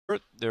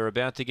They're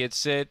about to get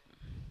set.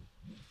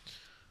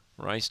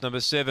 Race number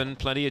 7,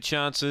 plenty of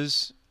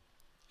chances.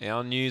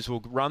 Our News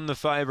will run the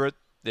favourite.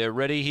 They're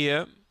ready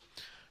here.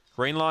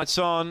 Green light's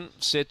on,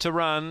 set to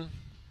run.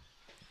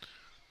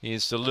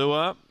 Here's the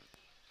lure.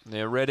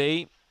 They're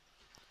ready.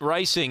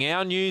 Racing.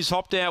 Our News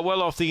hopped out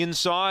well off the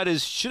inside.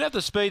 Should have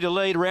the speed to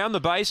lead. Round the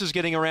bases,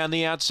 getting around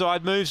the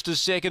outside. Moves to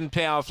second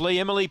powerfully.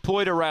 Emily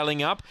Poiter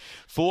railing up.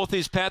 Fourth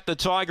is Pat the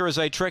Tiger as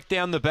they trek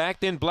down the back.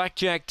 Then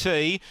Blackjack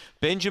T.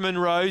 Benjamin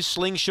Rose,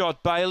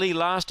 Slingshot Bailey.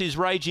 Last is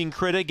Raging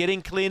Critter.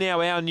 Getting clear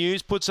now. Our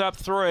News puts up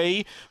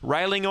 3.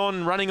 Railing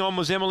on, running on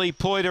was Emily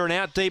Poiter and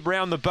out deep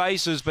round the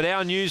bases. But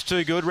Our News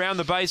too good. Round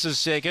the bases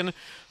second.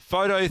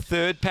 Photo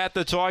third. Pat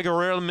the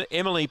Tiger,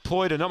 Emily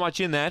Poiter. Not much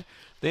in that.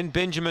 Then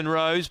Benjamin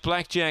Rose,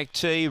 Blackjack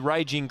T,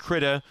 Raging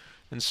Critter,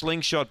 and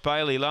Slingshot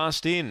Bailey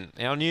last in.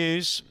 Our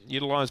News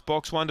utilised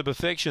box 1 to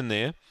perfection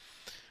there.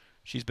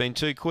 She's been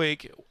too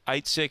quick.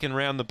 8 second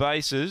round the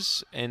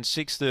bases, and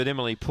 6 third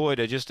Emily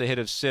Poiter just ahead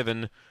of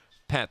 7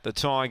 Pat the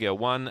Tiger.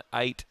 1,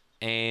 8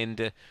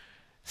 and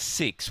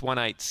 6. 1,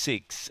 8,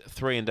 6.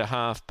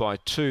 3.5 by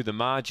 2 the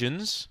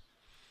margins.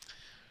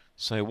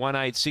 So 1,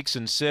 8, 6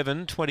 and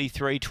 7,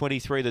 23,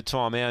 23 the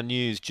time. Our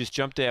News just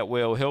jumped out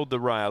well, held the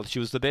rail. She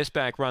was the best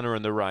back runner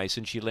in the race,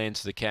 and she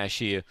lands the cash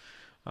here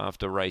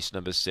after race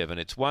number 7.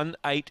 It's 1,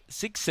 8,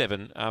 6,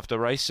 7 after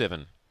race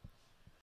 7.